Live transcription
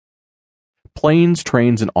Planes,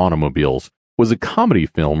 Trains, and Automobiles was a comedy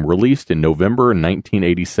film released in November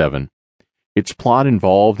 1987. Its plot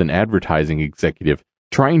involved an advertising executive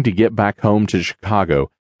trying to get back home to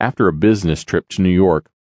Chicago after a business trip to New York.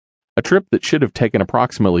 A trip that should have taken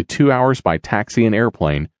approximately 2 hours by taxi and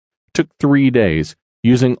airplane took 3 days,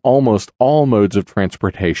 using almost all modes of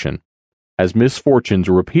transportation, as misfortunes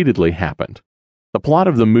repeatedly happened. The plot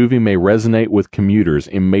of the movie may resonate with commuters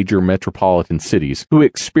in major metropolitan cities who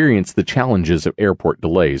experience the challenges of airport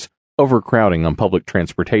delays, overcrowding on public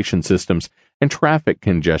transportation systems, and traffic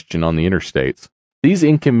congestion on the interstates. These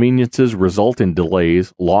inconveniences result in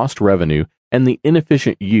delays, lost revenue, and the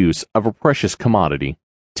inefficient use of a precious commodity,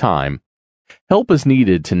 time. Help is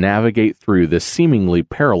needed to navigate through this seemingly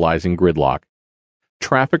paralyzing gridlock.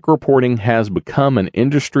 Traffic reporting has become an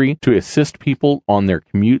industry to assist people on their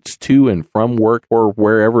commutes to and from work or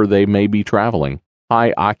wherever they may be traveling.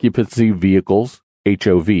 High occupancy vehicles,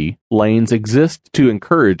 HOV, lanes exist to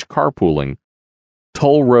encourage carpooling.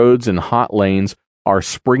 Toll roads and hot lanes are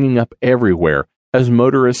springing up everywhere as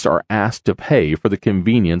motorists are asked to pay for the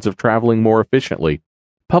convenience of traveling more efficiently.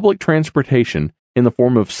 Public transportation, in the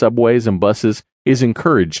form of subways and buses, is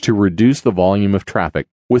encouraged to reduce the volume of traffic,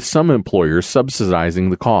 with some employers subsidizing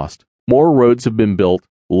the cost. More roads have been built,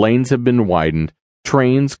 lanes have been widened,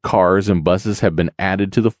 trains, cars, and buses have been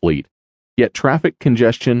added to the fleet. Yet traffic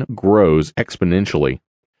congestion grows exponentially.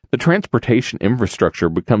 The transportation infrastructure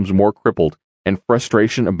becomes more crippled, and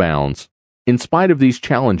frustration abounds. In spite of these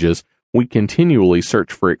challenges, we continually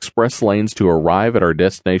search for express lanes to arrive at our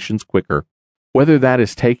destinations quicker. Whether that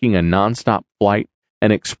is taking a nonstop flight,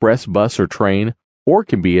 an express bus or train, or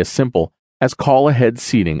can be as simple as call-ahead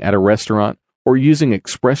seating at a restaurant or using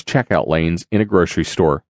express checkout lanes in a grocery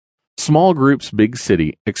store. Small Groups Big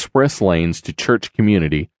City, Express Lanes to Church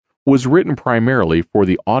Community was written primarily for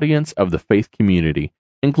the audience of the faith community,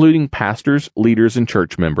 including pastors, leaders, and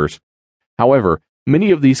church members. However, many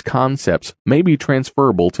of these concepts may be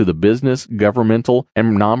transferable to the business, governmental,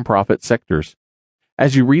 and nonprofit sectors.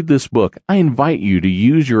 As you read this book, I invite you to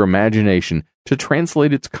use your imagination to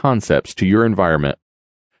translate its concepts to your environment.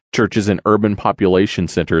 Churches and urban population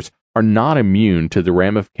centers are not immune to the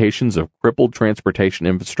ramifications of crippled transportation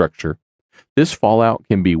infrastructure. This fallout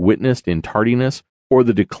can be witnessed in tardiness or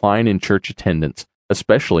the decline in church attendance,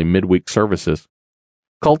 especially midweek services.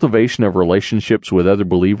 Cultivation of relationships with other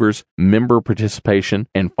believers, member participation,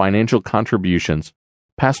 and financial contributions.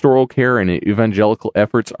 Pastoral care and evangelical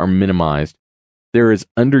efforts are minimized. There is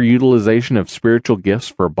underutilization of spiritual gifts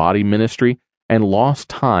for body ministry and lost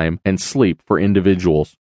time and sleep for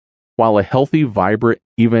individuals. While a healthy, vibrant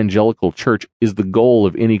evangelical church is the goal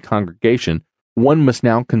of any congregation, one must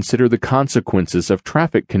now consider the consequences of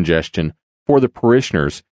traffic congestion for the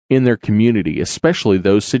parishioners in their community, especially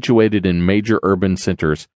those situated in major urban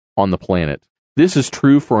centers on the planet. This is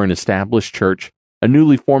true for an established church, a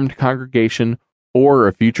newly formed congregation, or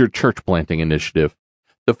a future church planting initiative.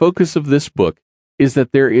 The focus of this book is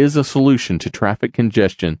that there is a solution to traffic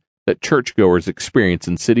congestion that churchgoers experience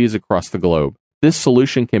in cities across the globe. This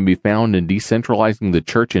solution can be found in decentralizing the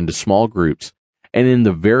church into small groups and in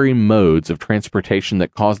the very modes of transportation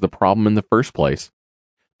that caused the problem in the first place.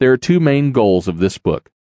 There are two main goals of this book.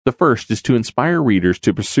 The first is to inspire readers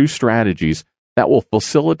to pursue strategies that will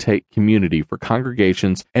facilitate community for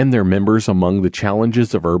congregations and their members among the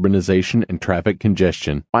challenges of urbanization and traffic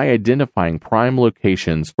congestion by identifying prime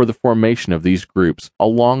locations for the formation of these groups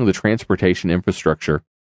along the transportation infrastructure.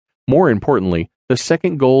 More importantly, the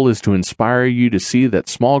second goal is to inspire you to see that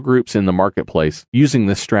small groups in the marketplace, using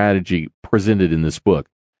the strategy presented in this book,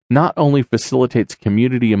 not only facilitates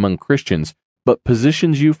community among Christians, but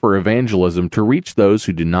positions you for evangelism to reach those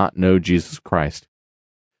who do not know Jesus Christ.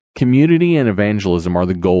 Community and evangelism are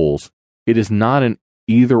the goals. It is not an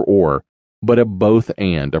either-or, but a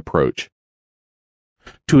both-and approach.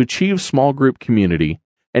 To achieve small group community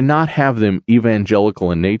and not have them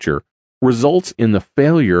evangelical in nature results in the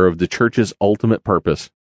failure of the church's ultimate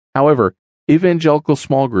purpose. However, evangelical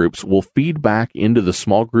small groups will feed back into the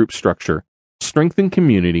small group structure, strengthen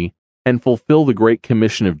community, and fulfill the great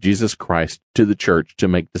commission of Jesus Christ to the church to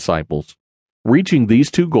make disciples. Reaching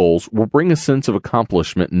these two goals will bring a sense of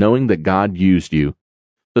accomplishment knowing that God used you,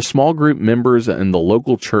 the small group members and the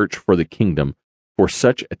local church for the kingdom, for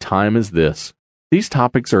such a time as this. These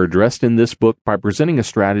topics are addressed in this book by presenting a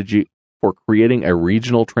strategy for creating a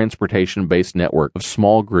regional transportation-based network of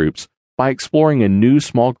small groups by exploring a new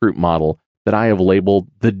small group model that I have labeled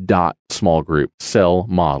the DOT small group cell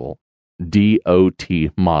model, DOT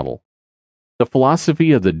model. The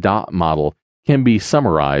philosophy of the DOT model can be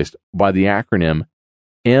summarized by the acronym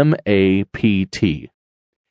MAPT,